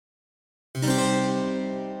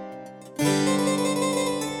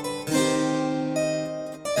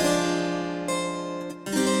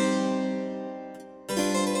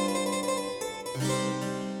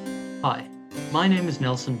Hi, my name is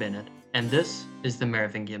Nelson Bennett, and this is the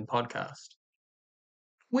Merovingian podcast.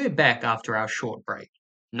 We're back after our short break,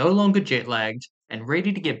 no longer jet lagged, and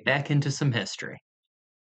ready to get back into some history.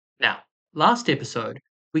 Now, last episode,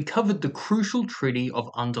 we covered the crucial Treaty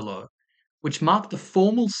of Underlo, which marked the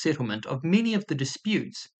formal settlement of many of the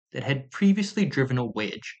disputes that had previously driven a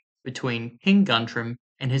wedge between King Guntram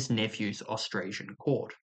and his nephew's Austrasian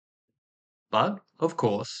court. But, of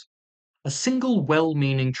course, a single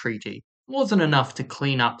well-meaning treaty wasn't enough to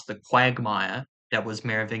clean up the quagmire that was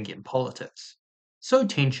Merovingian politics, so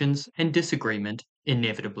tensions and disagreement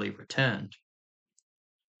inevitably returned.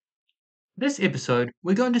 This episode,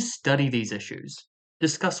 we're going to study these issues,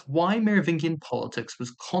 discuss why Merovingian politics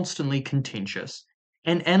was constantly contentious,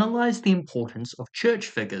 and analyze the importance of church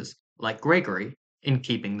figures like Gregory in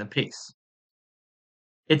keeping the peace.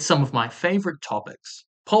 It's some of my favourite topics,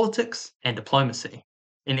 politics and diplomacy.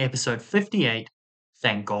 In episode 58,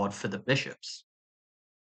 Thank God for the Bishops.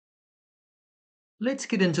 Let's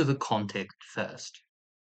get into the context first.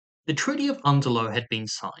 The Treaty of Underlo had been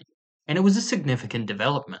signed, and it was a significant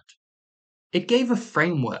development. It gave a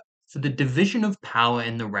framework for the division of power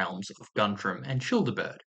in the realms of Guntram and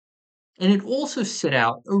Childebert, and it also set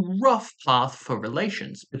out a rough path for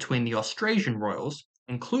relations between the Austrasian royals,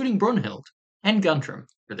 including Brunhild, and Guntram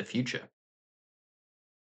for the future.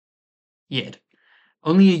 Yet,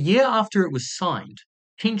 only a year after it was signed,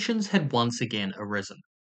 tensions had once again arisen.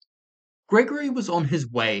 Gregory was on his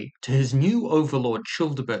way to his new overlord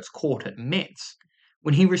Childebert's court at Metz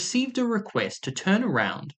when he received a request to turn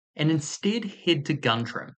around and instead head to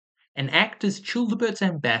Guntram and act as Childebert's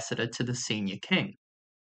ambassador to the senior king.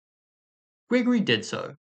 Gregory did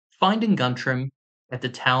so, finding Guntram at the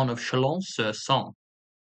town of Chalon-sur-Saône.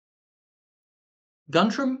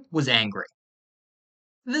 Guntram was angry.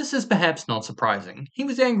 This is perhaps not surprising. He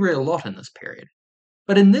was angry a lot in this period.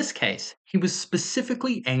 But in this case, he was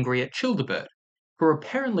specifically angry at Childebert for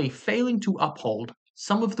apparently failing to uphold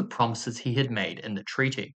some of the promises he had made in the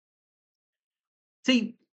treaty.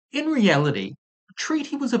 See, in reality, the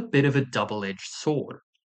treaty was a bit of a double-edged sword.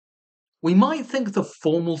 We might think the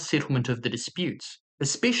formal settlement of the disputes,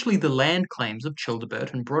 especially the land claims of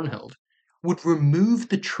Childebert and Brunhild, would remove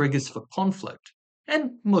the triggers for conflict,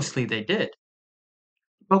 and mostly they did.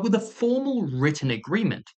 But with a formal written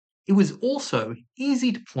agreement, it was also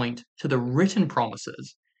easy to point to the written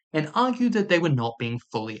promises and argue that they were not being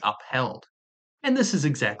fully upheld. And this is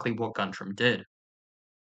exactly what Guntram did.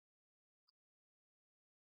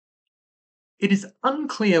 It is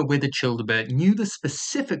unclear whether Childebert knew the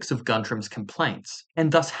specifics of Guntram's complaints,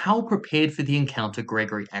 and thus how prepared for the encounter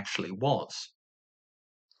Gregory actually was.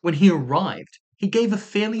 When he arrived, he gave a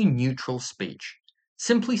fairly neutral speech,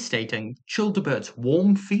 simply stating Childebert's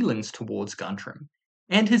warm feelings towards Guntram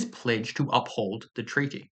and his pledge to uphold the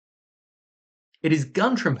treaty. It is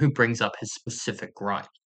Guntram who brings up his specific gripe,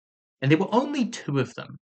 and there were only two of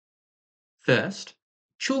them. First,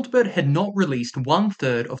 Childebert had not released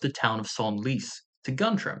 1/3 of the town of Senlis to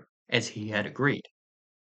Guntram, as he had agreed.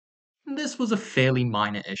 This was a fairly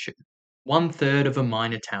minor issue. 1/3 of a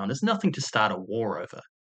minor town is nothing to start a war over.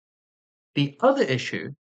 The other issue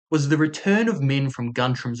was the return of men from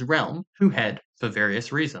Guntram's realm who had, for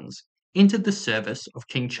various reasons, entered the service of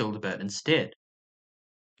King Childebert instead.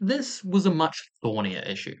 This was a much thornier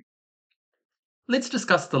issue. Let's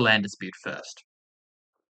discuss the land dispute first.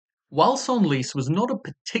 While Senlis was not a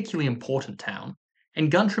particularly important town,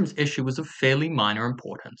 and Guntram's issue was of fairly minor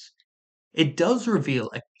importance, it does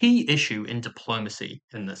reveal a key issue in diplomacy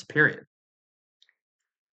in this period.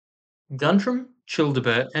 Guntram,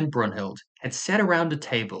 Childebert, and Brunhild had sat around a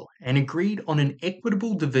table and agreed on an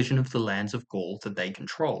equitable division of the lands of Gaul that they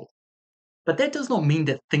control. But that does not mean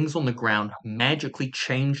that things on the ground magically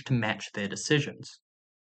change to match their decisions.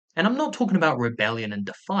 And I'm not talking about rebellion and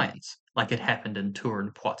defiance, like it happened in Tours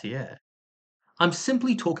and Poitiers. I'm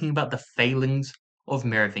simply talking about the failings of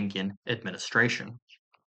Merovingian administration.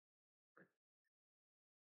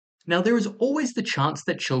 Now, there is always the chance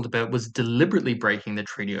that Childebert was deliberately breaking the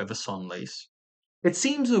treaty over Senlis. It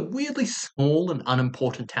seems a weirdly small and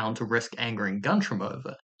unimportant town to risk angering Guntram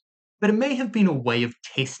over, but it may have been a way of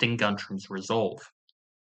testing Guntram's resolve.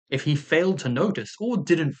 If he failed to notice or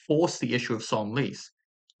didn't force the issue of Senlis,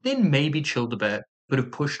 then maybe Childebert would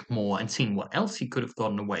have pushed more and seen what else he could have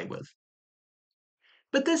gotten away with.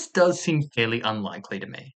 But this does seem fairly unlikely to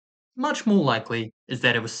me. Much more likely is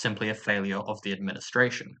that it was simply a failure of the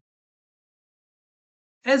administration.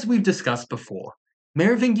 As we've discussed before,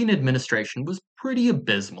 Merovingian administration was pretty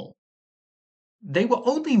abysmal. They were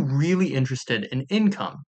only really interested in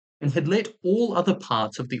income and had let all other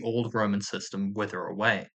parts of the old Roman system wither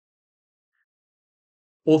away.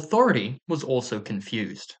 Authority was also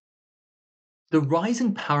confused. The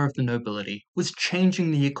rising power of the nobility was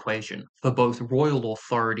changing the equation for both royal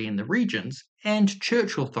authority in the regions and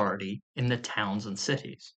church authority in the towns and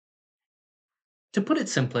cities. To put it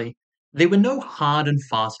simply, there were no hard and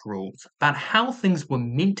fast rules about how things were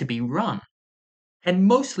meant to be run, and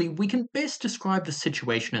mostly we can best describe the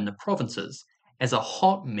situation in the provinces as a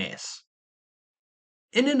hot mess.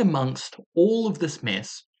 In and amongst all of this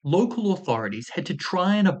mess, local authorities had to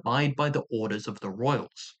try and abide by the orders of the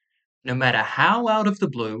royals, no matter how out of the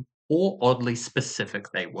blue or oddly specific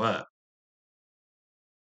they were.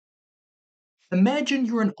 Imagine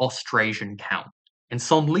you're an Austrasian count, and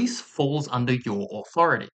Senlis falls under your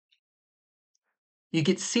authority. You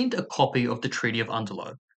get sent a copy of the Treaty of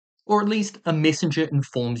Underlo, or at least a messenger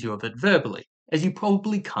informs you of it verbally, as you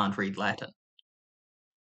probably can't read Latin.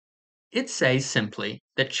 It says simply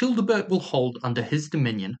that Childebert will hold under his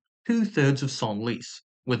dominion 2/3 of Senlis,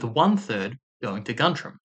 with 1/3 going to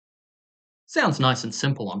Guntram. Sounds nice and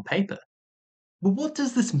simple on paper, but what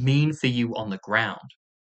does this mean for you on the ground?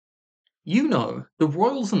 You know, the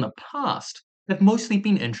royals in the past have mostly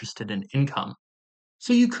been interested in income,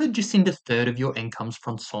 so you could just send 1/3 of your incomes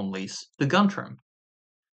from Senlis to Guntram.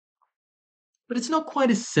 But it's not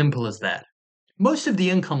quite as simple as that. Most of the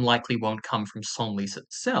income likely won't come from Senlis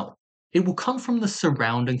itself. It will come from the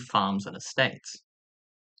surrounding farms and estates.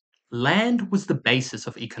 Land was the basis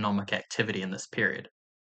of economic activity in this period.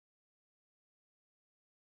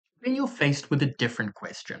 Then you're faced with a different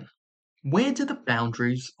question. Where do the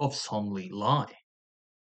boundaries of Senlis lie?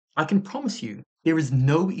 I can promise you, there is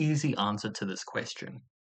no easy answer to this question.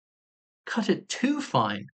 Cut it too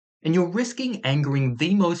fine, and you're risking angering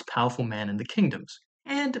the most powerful man in the kingdoms,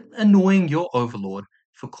 and annoying your overlord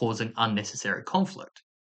for causing unnecessary conflict.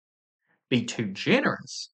 Be too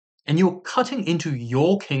generous, and you're cutting into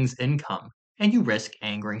your king's income, and you risk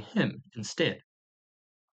angering him instead.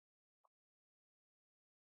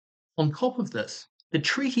 On top of this, the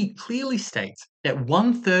treaty clearly states that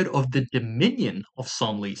 1/3 of the dominion of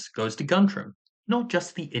Senlis goes to Guntram, not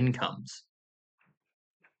just the incomes.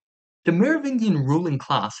 The Merovingian ruling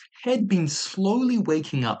class had been slowly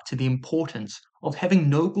waking up to the importance of having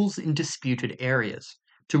nobles in disputed areas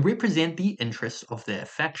to represent the interests of their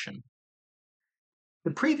faction.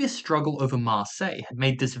 The previous struggle over Marseille had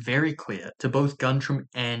made this very clear to both Guntram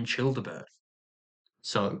and Childebert.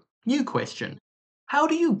 So, new question. How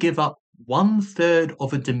do you give up 1/3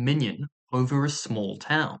 of a dominion over a small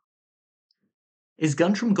town? Is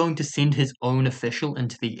Guntram going to send his own official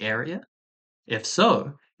into the area? If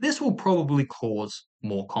so, this will probably cause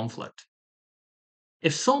more conflict.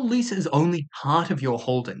 If Senlis is only part of your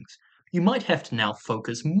holdings, you might have to now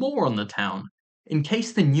focus more on the town, in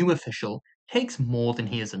case the new official takes more than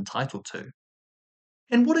he is entitled to.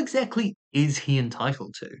 And what exactly is he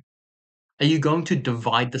entitled to? Are you going to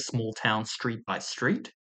divide the small town street by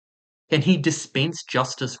street? Can he dispense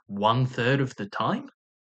justice 1/3 of the time?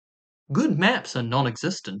 Good maps are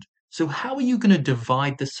non-existent, so how are you going to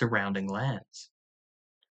divide the surrounding lands?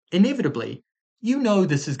 Inevitably, you know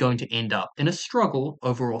this is going to end up in a struggle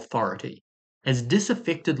over authority, as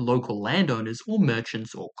disaffected local landowners or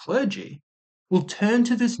merchants or clergy will turn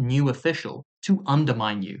to this new official to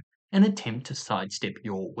undermine you and attempt to sidestep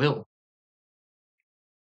your will.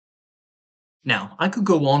 Now, I could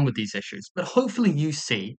go on with these issues, but hopefully you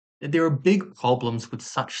see that there are big problems with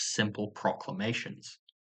such simple proclamations.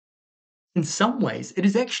 In some ways, it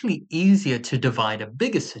is actually easier to divide a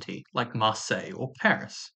bigger city like Marseille or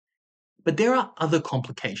Paris, but there are other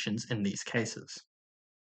complications in these cases.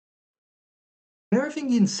 The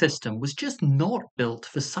Merovingian system was just not built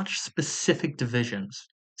for such specific divisions,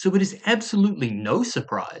 so it is absolutely no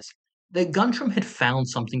surprise that Guntram had found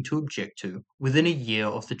something to object to within a year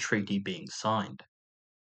of the treaty being signed.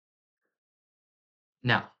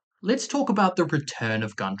 Now, let's talk about the return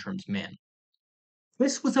of Guntram's men.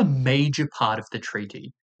 This was a major part of the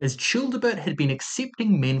treaty, as Childebert had been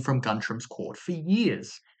accepting men from Guntram's court for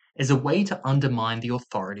years as a way to undermine the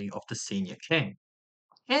authority of the senior king.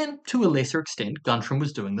 And to a lesser extent, Guntram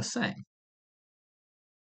was doing the same.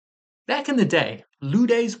 Back in the day,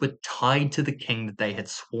 leudes were tied to the king that they had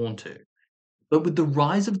sworn to, but with the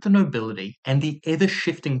rise of the nobility and the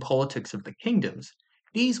ever-shifting politics of the kingdoms,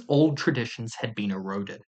 these old traditions had been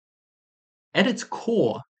eroded. At its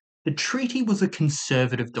core, the treaty was a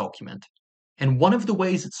conservative document, and one of the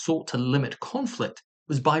ways it sought to limit conflict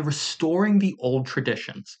was by restoring the old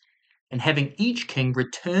traditions and having each king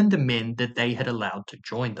return the men that they had allowed to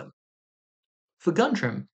join them. For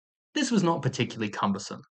Guntram, this was not particularly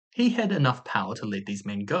cumbersome. He had enough power to let these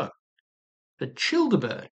men go. But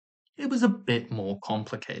Childebert, it was a bit more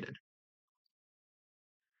complicated.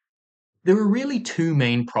 There were really two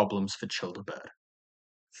main problems for Childebert.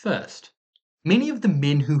 First, many of the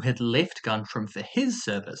men who had left Guntram for his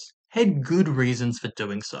service had good reasons for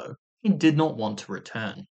doing so and did not want to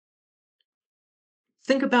return.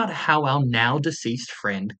 Think about how our now deceased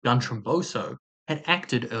friend Guntram Boso had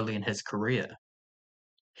acted early in his career.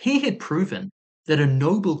 He had proven that a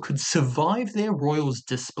noble could survive their royal's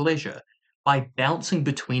displeasure by bouncing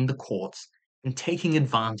between the courts and taking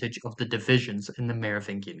advantage of the divisions in the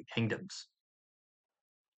Merovingian kingdoms.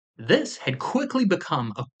 This had quickly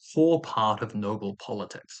become a core part of noble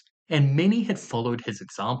politics, and many had followed his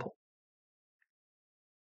example.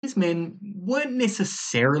 These men weren't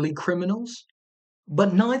necessarily criminals,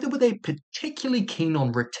 but neither were they particularly keen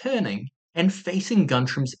on returning and facing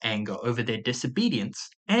Guntram's anger over their disobedience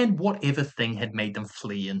and whatever thing had made them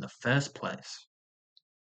flee in the first place.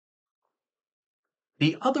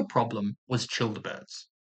 The other problem was Childebert's.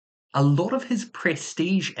 A lot of his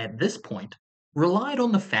prestige at this point relied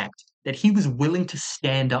on the fact that he was willing to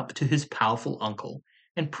stand up to his powerful uncle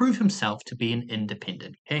and prove himself to be an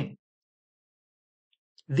independent king.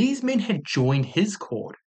 These men had joined his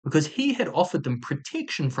court because he had offered them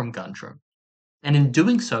protection from Guntram, and in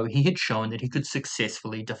doing so he had shown that he could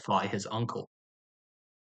successfully defy his uncle.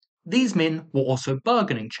 These men were also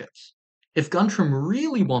bargaining chips. If Guntram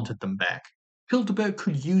really wanted them back, Childebert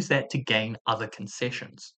could use that to gain other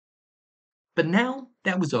concessions. But now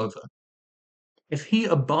that was over. If he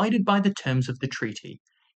abided by the terms of the treaty,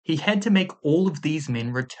 he had to make all of these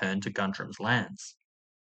men return to Guntram's lands.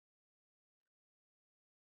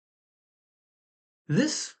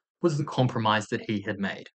 This was the compromise that he had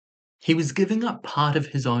made. He was giving up part of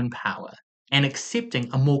his own power and accepting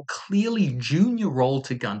a more clearly junior role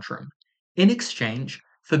to Guntram in exchange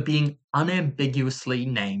for being unambiguously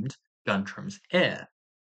named Guntram's heir.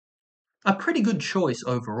 A pretty good choice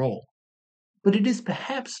overall, but it is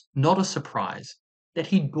perhaps not a surprise that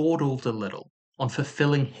he dawdled a little on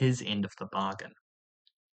fulfilling his end of the bargain.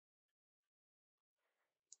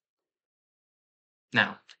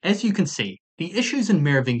 Now, as you can see, the issues in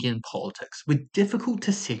Merovingian politics were difficult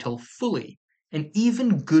to settle fully, and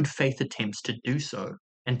even good faith attempts to do so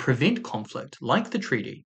and prevent conflict, like the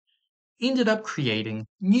treaty, ended up creating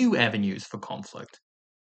new avenues for conflict.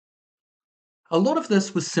 A lot of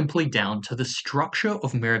this was simply down to the structure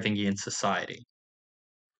of Merovingian society.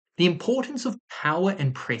 The importance of power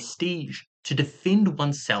and prestige to defend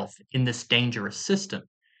oneself in this dangerous system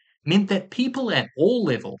meant that people at all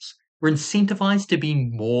levels were incentivized to be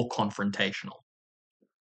more confrontational.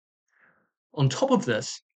 On top of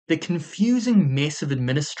this, the confusing mess of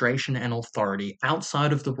administration and authority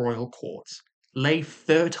outside of the royal courts lay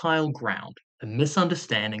fertile ground for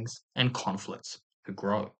misunderstandings and conflicts to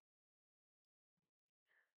grow.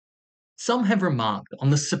 Some have remarked on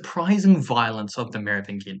the surprising violence of the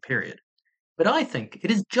Merovingian period, but I think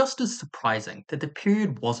it is just as surprising that the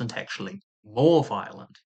period wasn't actually more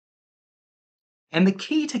violent. And the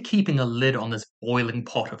key to keeping a lid on this boiling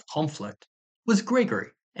pot of conflict was Gregory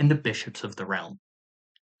and the bishops of the realm.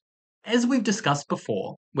 As we've discussed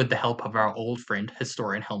before, with the help of our old friend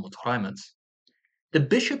historian Helmut Reimers, the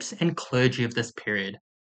bishops and clergy of this period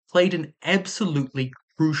played an absolutely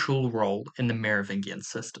crucial role in the Merovingian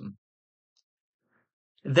system.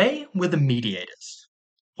 They were the mediators,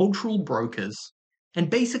 cultural brokers, and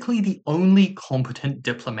basically the only competent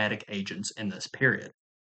diplomatic agents in this period.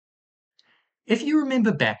 If you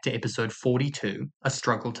remember back to episode 42, A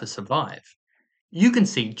Struggle to Survive, you can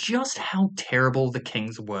see just how terrible the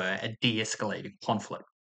kings were at de-escalating conflict.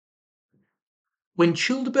 When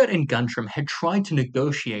Childebert and Guntram had tried to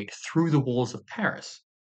negotiate through the walls of Paris,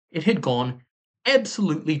 it had gone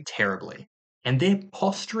absolutely terribly, and their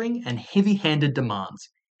posturing and heavy-handed demands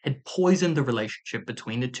had poisoned the relationship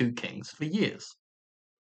between the two kings for years.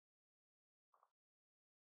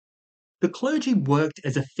 The clergy worked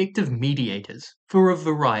as effective mediators for a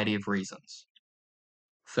variety of reasons.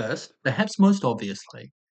 First, perhaps most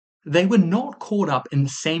obviously, they were not caught up in the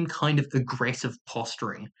same kind of aggressive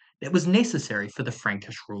posturing that was necessary for the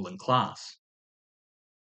Frankish ruling class.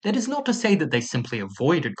 That is not to say that they simply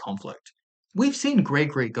avoided conflict. We've seen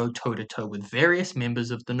Gregory go toe-to-toe with various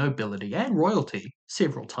members of the nobility and royalty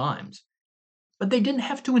several times, but they didn't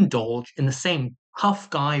have to indulge in the same tough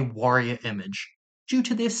guy warrior image due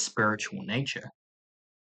to their spiritual nature.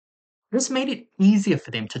 This made it easier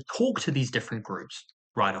for them to talk to these different groups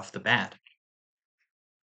right off the bat.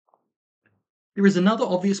 There is another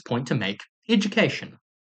obvious point to make: education.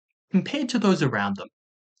 Compared to those around them,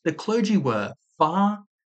 the clergy were far,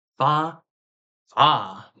 far,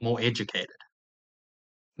 far more educated.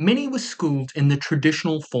 Many were schooled in the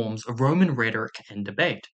traditional forms of Roman rhetoric and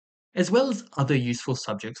debate, as well as other useful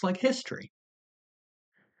subjects like history.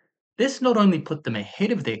 This not only put them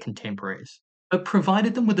ahead of their contemporaries, but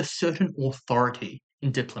provided them with a certain authority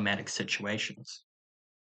in diplomatic situations.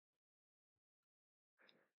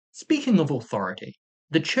 Speaking of authority,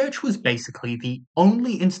 the church was basically the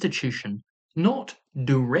only institution not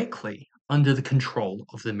directly under the control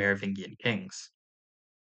of the Merovingian kings.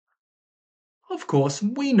 Of course,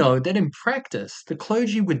 we know that in practice, the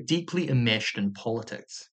clergy were deeply enmeshed in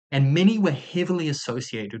politics, and many were heavily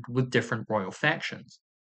associated with different royal factions.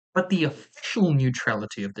 But the official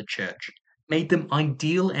neutrality of the church made them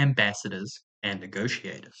ideal ambassadors and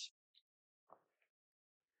negotiators.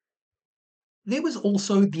 There was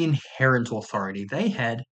also the inherent authority they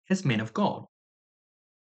had as men of God.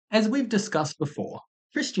 As we've discussed before,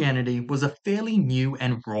 Christianity was a fairly new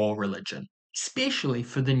and raw religion, especially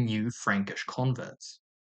for the new Frankish converts.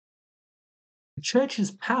 The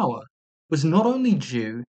church's power was not only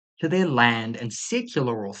due to their land and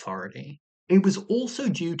secular authority, it was also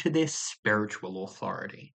due to their spiritual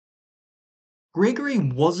authority. Gregory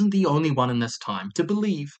wasn't the only one in this time to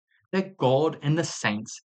believe that God and the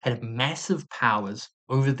saints had massive powers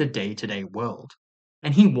over the day-to-day world,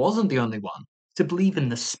 and he wasn't the only one to believe in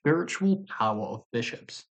the spiritual power of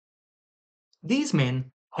bishops. These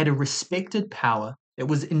men had a respected power that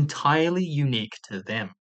was entirely unique to them.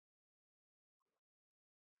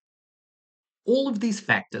 All of these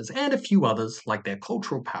factors, and a few others like their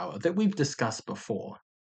cultural power that we've discussed before,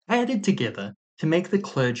 added together to make the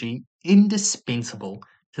clergy indispensable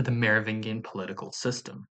to the Merovingian political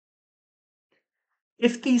system.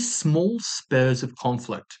 If these small spurs of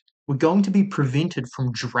conflict were going to be prevented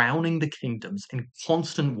from drowning the kingdoms in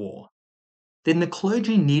constant war, then the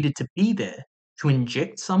clergy needed to be there to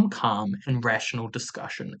inject some calm and rational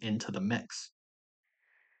discussion into the mix.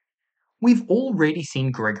 We've already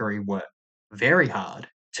seen Gregory work very hard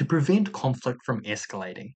to prevent conflict from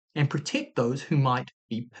escalating and protect those who might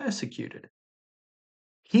be persecuted.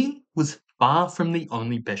 He was far from the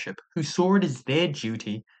only bishop who saw it as their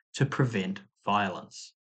duty to prevent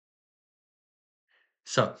violence.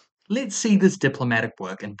 So, let's see this diplomatic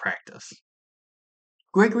work in practice.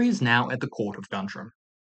 Gregory is now at the court of Guntram.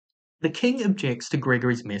 The king objects to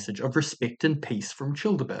Gregory's message of respect and peace from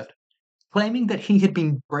Childebert, claiming that he had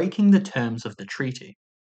been breaking the terms of the treaty.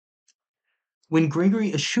 When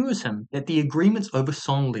Gregory assures him that the agreements over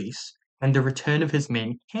Senlis and the return of his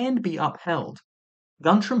men can be upheld,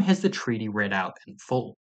 Guntram has the treaty read out in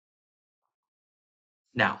full.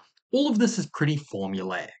 Now, all of this is pretty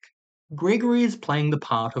formulaic. Gregory is playing the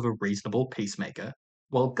part of a reasonable peacemaker,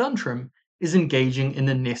 while Guntram is engaging in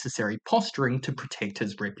the necessary posturing to protect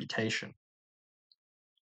his reputation.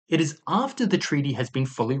 It is after the treaty has been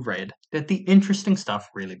fully read that the interesting stuff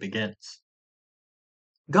really begins.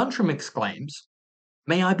 Guntram exclaims,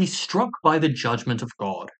 "May I be struck by the judgment of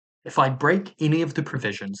God, if I break any of the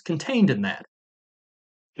provisions contained in that."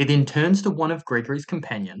 He then turns to one of Gregory's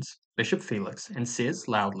companions, Bishop Felix, and says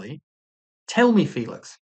loudly, "Tell me,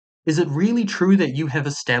 Felix, is it really true that you have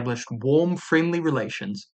established warm, friendly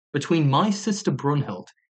relations between my sister Brunhild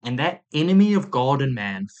and that enemy of God and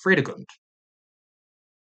man, Fredegund?"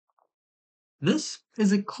 This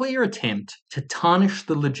is a clear attempt to tarnish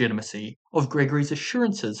the legitimacy of Gregory's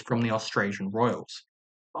assurances from the Austrasian royals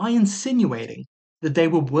by insinuating that they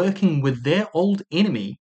were working with their old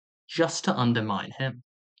enemy just to undermine him.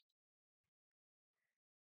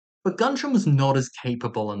 But Guntram was not as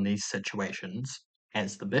capable in these situations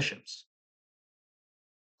as the bishops.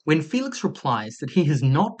 When Felix replies that he has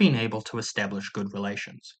not been able to establish good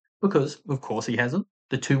relations, because, of course, he hasn't,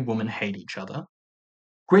 the two women hate each other,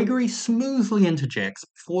 Gregory smoothly interjects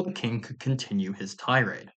before the king could continue his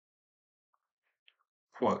tirade.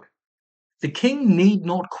 Quote, "The king need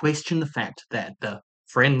not question the fact that the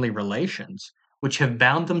friendly relations which have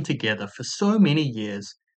bound them together for so many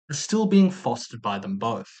years are still being fostered by them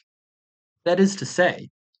both. That is to say,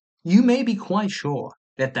 you may be quite sure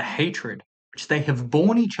that the hatred which they have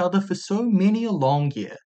borne each other for so many a long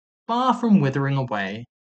year, far from withering away,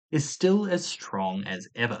 is still as strong as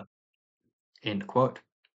ever." End quote.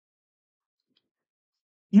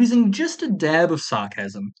 Using just a dab of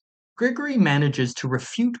sarcasm, Gregory manages to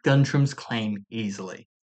refute Guntram's claim easily.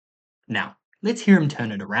 Now, let's hear him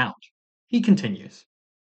turn it around. He continues,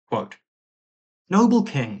 quote, "Noble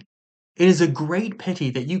king, it is a great pity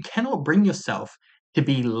that you cannot bring yourself to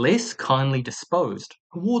be less kindly disposed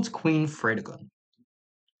towards Queen Fredegund.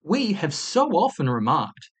 We have so often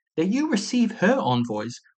remarked that you receive her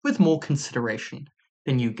envoys with more consideration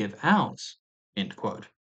than you give ours." End quote.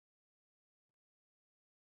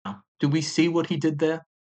 Now, do we see what he did there?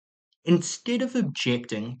 Instead of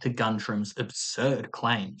objecting to Guntram's absurd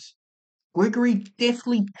claims, Gregory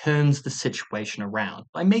deftly turns the situation around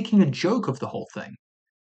by making a joke of the whole thing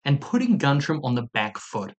and putting Guntram on the back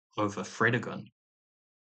foot over Fredegund.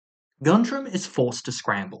 Guntram is forced to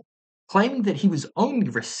scramble, claiming that he was only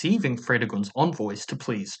receiving Fredegund's envoys to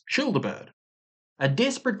please Childebert, a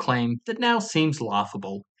desperate claim that now seems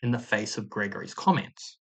laughable in the face of Gregory's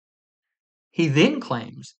comments. He then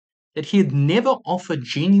claims that he had never offered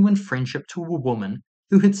genuine friendship to a woman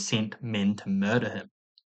who had sent men to murder him.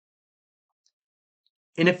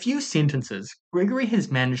 In a few sentences, Gregory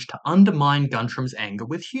has managed to undermine Guntram's anger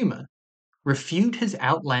with humour, refute his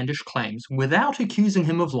outlandish claims without accusing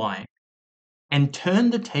him of lying, and turn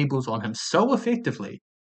the tables on him so effectively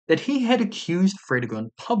that he had accused Fredegund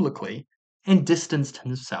publicly and distanced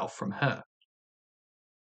himself from her.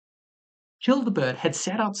 Childebert had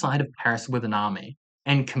sat outside of Paris with an army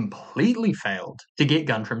and completely failed to get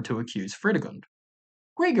Guntram to accuse Fredegund.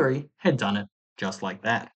 Gregory had done it just like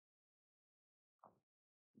that.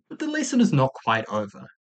 But the lesson is not quite over.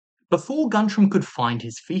 Before Guntram could find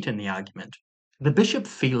his feet in the argument, the Bishop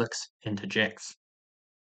Felix interjects.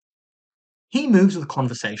 He moves the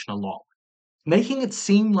conversation along, making it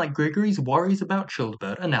seem like Gregory's worries about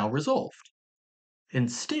Childebert are now resolved.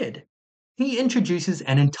 Instead, he introduces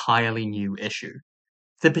an entirely new issue,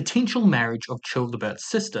 the potential marriage of Childebert's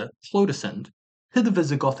sister, Clodesinde, to the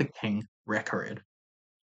Visigothic king Recared.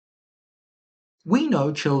 We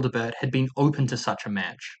know Childebert had been open to such a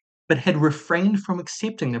match, but had refrained from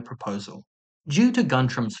accepting the proposal due to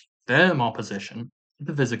Guntram's firm opposition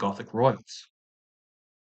to the Visigothic royals.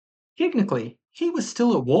 Technically, he was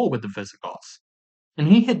still at war with the Visigoths, and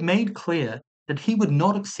he had made clear that he would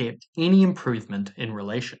not accept any improvement in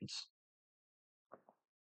relations.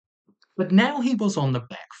 But now he was on the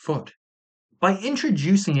back foot. By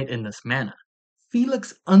introducing it in this manner,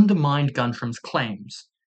 Felix undermined Guntram's claims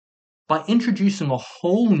by introducing a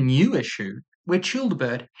whole new issue where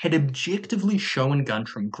Childebert had objectively shown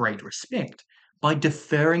Guntram great respect by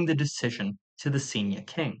deferring the decision to the senior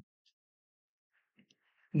king.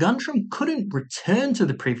 Guntram couldn't return to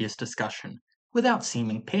the previous discussion without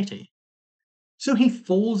seeming petty, so he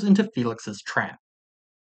falls into Felix's trap,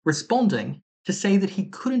 responding to say that he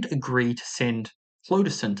couldn't agree to send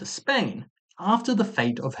Clodesinde to Spain after the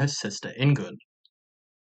fate of her sister Ingund.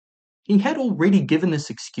 He had already given this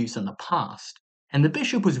excuse in the past, and the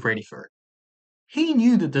bishop was ready for it. He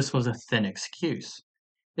knew that this was a thin excuse,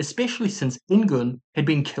 especially since Ingund had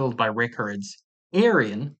been killed by Recared's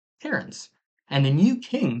Arian parents, and the new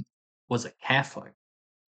king was a Catholic.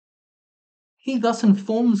 He thus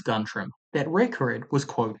informs Guntram that Recared was,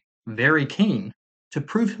 quote, very keen to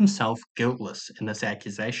prove himself guiltless in this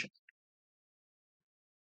accusation.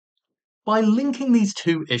 By linking these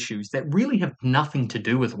two issues that really have nothing to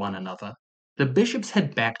do with one another, the bishops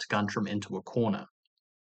had backed Guntram into a corner.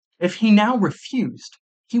 If he now refused,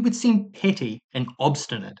 he would seem petty and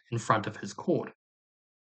obstinate in front of his court.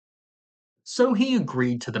 So he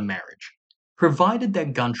agreed to the marriage, provided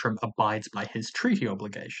that Guntram abides by his treaty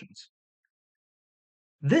obligations.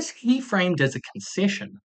 This he framed as a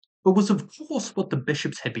concession, but was of course what the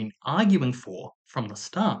bishops had been arguing for from the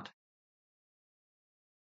start.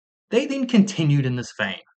 They then continued in this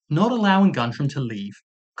vein, not allowing Guntram to leave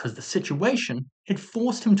because the situation had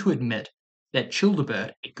forced him to admit that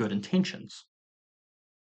Childebert had good intentions.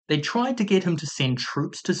 They tried to get him to send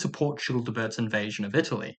troops to support Childebert's invasion of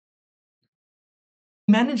Italy.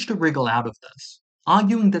 He managed to wriggle out of this,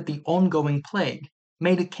 arguing that the ongoing plague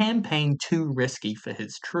made a campaign too risky for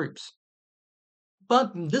his troops.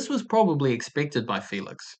 But this was probably expected by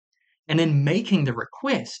Felix, and in making the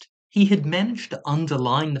request, he had managed to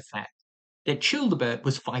underline the fact that Childebert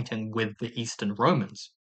was fighting with the Eastern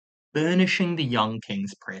Romans, burnishing the young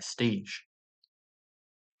king's prestige.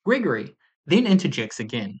 Gregory then interjects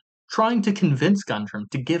again, trying to convince Guntram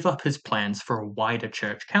to give up his plans for a wider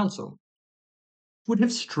church council. Would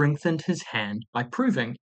have strengthened his hand by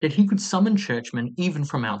proving that he could summon churchmen even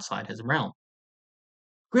from outside his realm.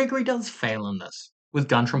 Gregory does fail in this, with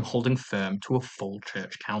Guntram holding firm to a full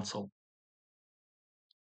church council.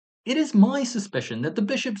 It is my suspicion that the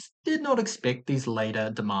bishops did not expect these later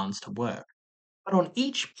demands to work, but on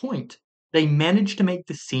each point, they managed to make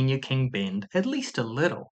the senior king bend at least a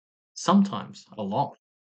little, sometimes a lot.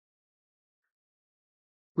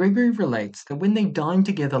 Gregory relates that when they dined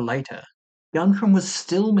together later, Guntram was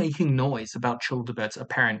still making noise about Childebert's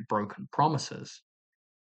apparent broken promises.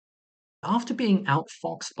 After being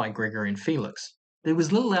outfoxed by Gregory and Felix, there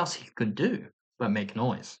was little else he could do but make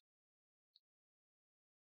noise.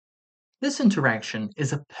 This interaction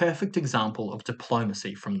is a perfect example of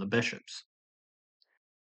diplomacy from the bishops.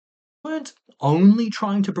 They weren't only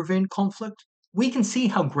trying to prevent conflict, We can see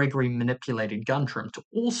how Gregory manipulated Guntram to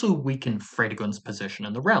also weaken Fredegund's position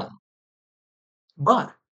in the realm.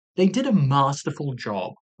 But they did a masterful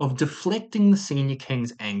job of deflecting the senior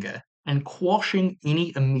king's anger and quashing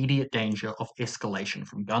any immediate danger of escalation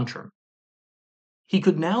from Guntram. He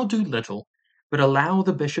could now do little but allow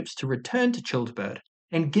the bishops to return to Childebert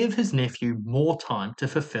and give his nephew more time to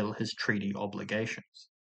fulfill his treaty obligations.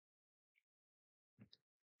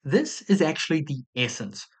 This is actually the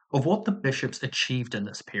essence of what the bishops achieved in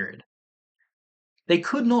this period. They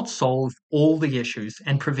could not solve all the issues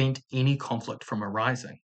and prevent any conflict from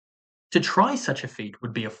arising. To try such a feat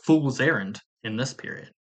would be a fool's errand in this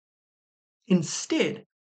period. Instead,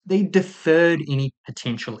 they deferred any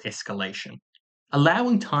potential escalation,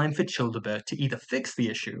 allowing time for Childebert to either fix the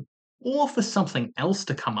issue or for something else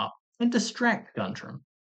to come up and distract Guntram.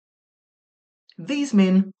 These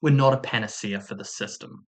men were not a panacea for the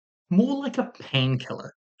system, more like a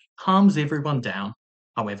painkiller, calms everyone down,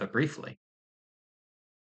 however briefly.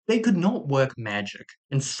 They could not work magic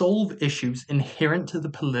and solve issues inherent to the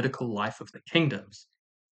political life of the kingdoms,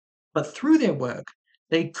 but through their work,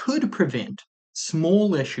 they could prevent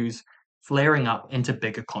small issues flaring up into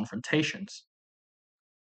bigger confrontations.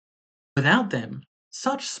 Without them,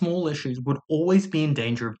 such small issues would always be in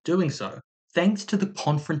danger of doing so, thanks to the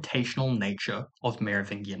confrontational nature of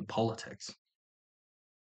Merovingian politics.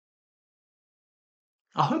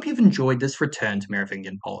 I hope you've enjoyed this return to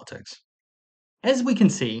Merovingian politics. As we can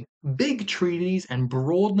see, big treaties and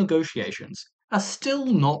broad negotiations are still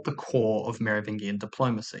not the core of Merovingian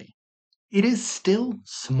diplomacy. It is still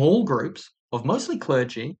small groups of mostly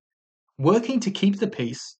clergy working to keep the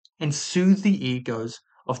peace and soothe the egos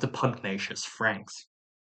of the pugnacious Franks.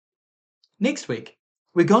 Next week,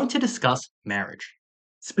 we're going to discuss marriage,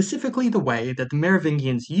 specifically the way that the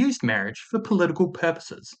Merovingians used marriage for political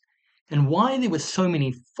purposes, and why there were so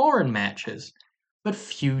many foreign matches but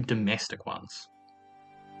few domestic ones.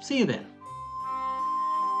 See you then.